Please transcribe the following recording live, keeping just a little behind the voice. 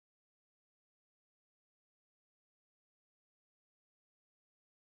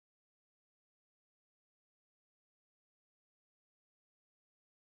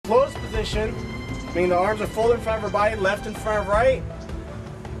closed position, meaning the arms are folded in front of her body, left in front of right.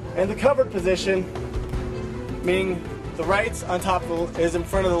 And the covered position, meaning the right's on top of is in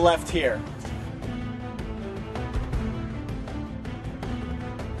front of the left here.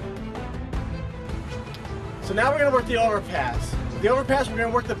 So now we're going to work the overpass. The overpass, we're going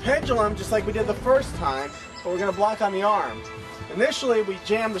to work the pendulum just like we did the first time, but we're going to block on the arm. Initially, we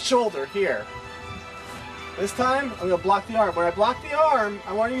jam the shoulder here. This time, I'm going to block the arm. When I block the arm,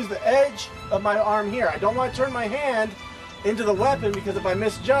 I want to use the edge of my arm here. I don't want to turn my hand into the weapon because if I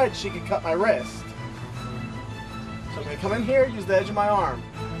misjudge, she could cut my wrist. So I'm going to come in here, use the edge of my arm.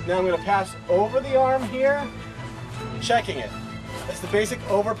 Now I'm going to pass over the arm here, checking it. That's the basic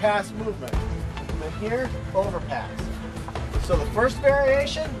overpass movement. Come in here, overpass. So the first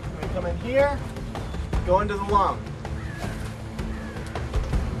variation, I'm going to come in here, go into the lung.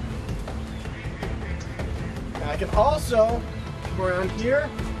 And I can also come around here,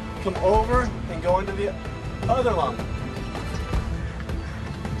 come over, and go into the other lung.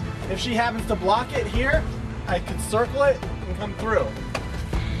 If she happens to block it here, I can circle it and come through.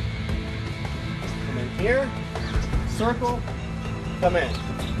 Come in here, circle, come in.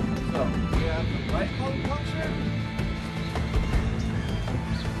 So we have the right lung puncture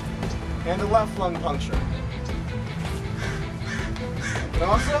and the left lung puncture. You can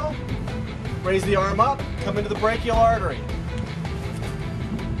also raise the arm up, come into the brachial artery.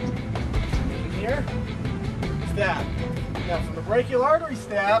 In here, stab. Now from the brachial artery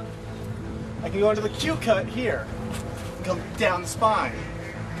stab, I can go into the Q cut here and come down the spine.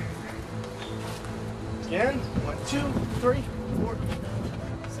 Again, 1, 2, 3, 4,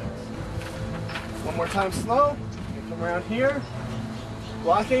 6. One more time slow. You come around here,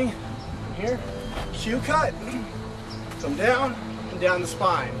 blocking, from here, Q cut, come down and down the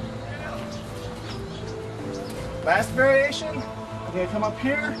spine. Last variation, I'm going to come up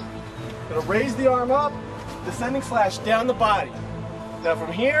here, going to raise the arm up, descending slash down the body. Now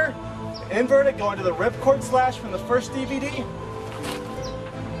from here, invert it, go into the ripcord slash from the first DVD,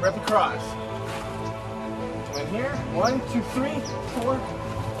 rip across. Come in here, 1, 2, 3, 4,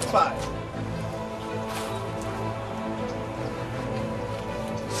 5.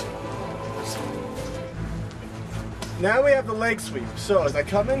 Now we have the leg sweep. So as I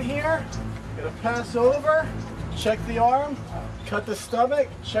come in here, I'm going to pass over, check the arm, cut the stomach,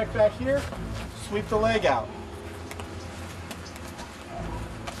 check back here, sweep the leg out.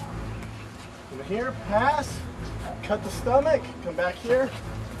 Come here, pass, cut the stomach, come back here,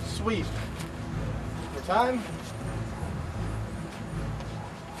 sweep. One more time.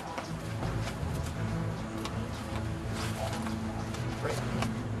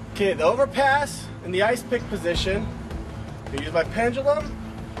 Okay, the overpass in the ice pick position, I use my pendulum,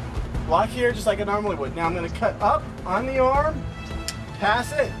 block here just like I normally would. Now I'm going to cut up on the arm,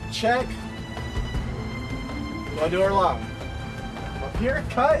 pass it, check, go into her lung. Come up here,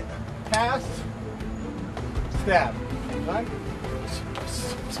 cut, pass, stab. Right?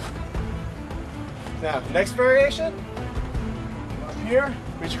 Now, next variation, come up here,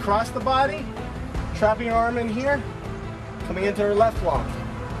 reach across the body, trapping her arm in here, coming into her left lung.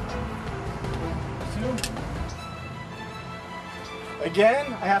 2. Again,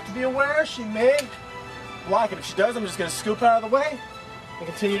 I have to be aware she may block it. If she does, I'm just going to scoop out of the way and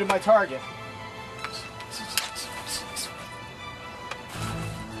continue to my target.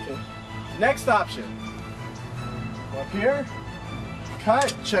 Okay. Next option. Up here,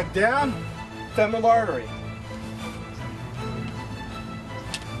 cut, check down, femoral artery.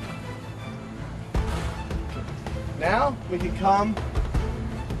 Now we can come,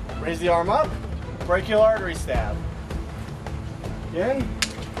 raise the arm up, brachial artery stab. Again,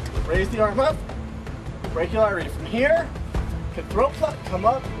 raise the arm up, brachial artery. From here, can throat pluck, come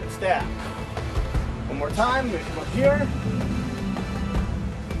up, and stab. One more time, we come up here,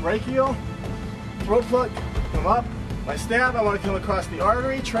 brachial, throat pluck, come up. My stab, I want to come across the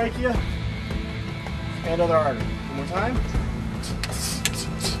artery, trachea, and other artery. One more time.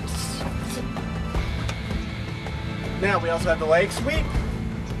 Now we also have the leg sweep.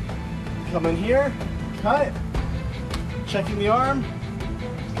 Come in here, cut, checking the arm,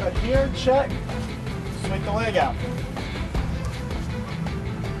 cut here, check, sweep the leg out.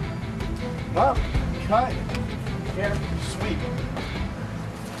 Up, cut, here, sweep.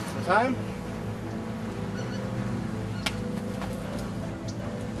 One more time.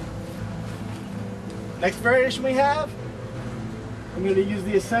 Next variation we have, I'm going to use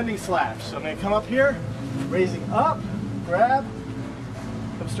the ascending slash. So I'm going to come up here, raising up, grab,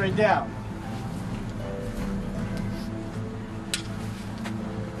 come straight down.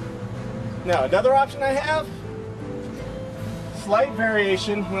 Now another option I have, slight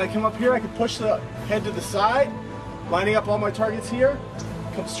variation. When I come up here, I can push the head to the side, lining up all my targets here,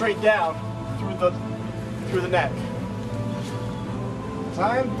 come straight down through the neck.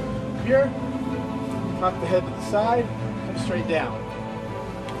 Time, here, knock the head to the side, come straight down.